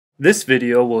This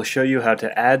video will show you how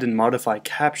to add and modify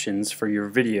captions for your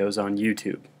videos on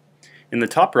YouTube. In the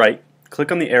top right,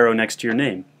 click on the arrow next to your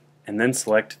name, and then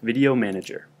select Video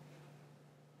Manager.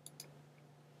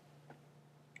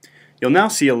 You'll now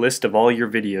see a list of all your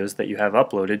videos that you have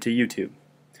uploaded to YouTube.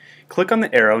 Click on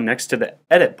the arrow next to the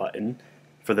Edit button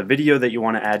for the video that you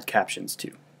want to add captions to,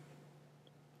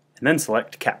 and then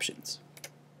select Captions.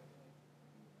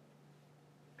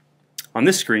 On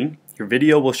this screen, your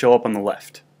video will show up on the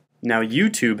left. Now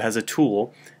YouTube has a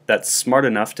tool that's smart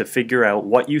enough to figure out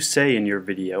what you say in your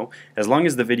video as long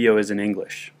as the video is in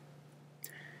English.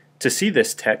 To see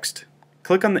this text,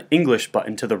 click on the English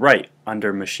button to the right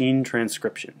under Machine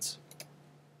Transcriptions.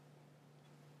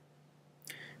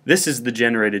 This is the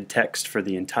generated text for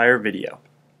the entire video.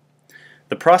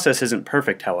 The process isn't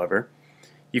perfect, however.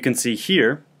 You can see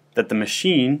here that the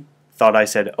machine thought I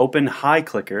said Open Hi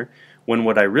Clicker when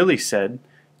what I really said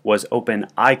was Open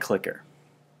iClicker.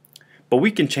 But we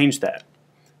can change that.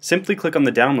 Simply click on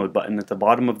the download button at the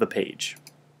bottom of the page.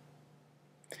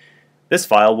 This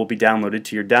file will be downloaded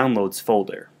to your downloads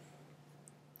folder.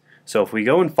 So if we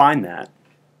go and find that,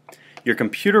 your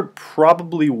computer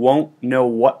probably won't know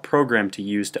what program to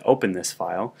use to open this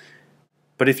file,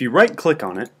 but if you right click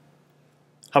on it,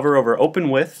 hover over Open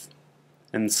With,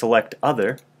 and select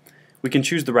Other, we can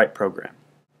choose the right program.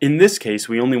 In this case,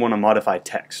 we only want to modify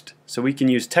text, so we can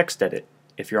use TextEdit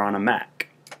if you're on a Mac.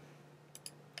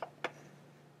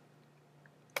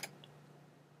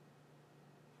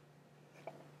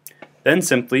 Then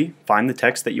simply find the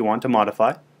text that you want to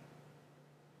modify,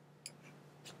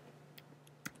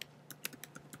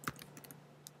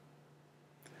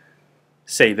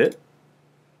 save it,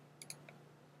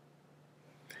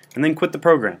 and then quit the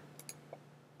program.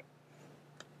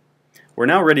 We're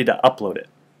now ready to upload it.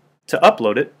 To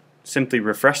upload it, simply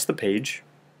refresh the page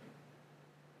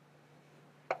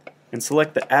and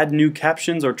select the Add New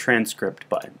Captions or Transcript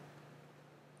button.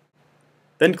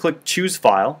 Then click Choose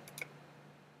File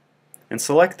and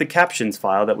select the captions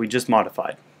file that we just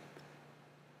modified.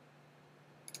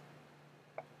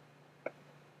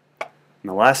 And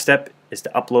the last step is to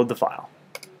upload the file.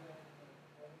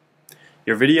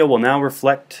 Your video will now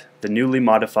reflect the newly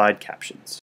modified captions.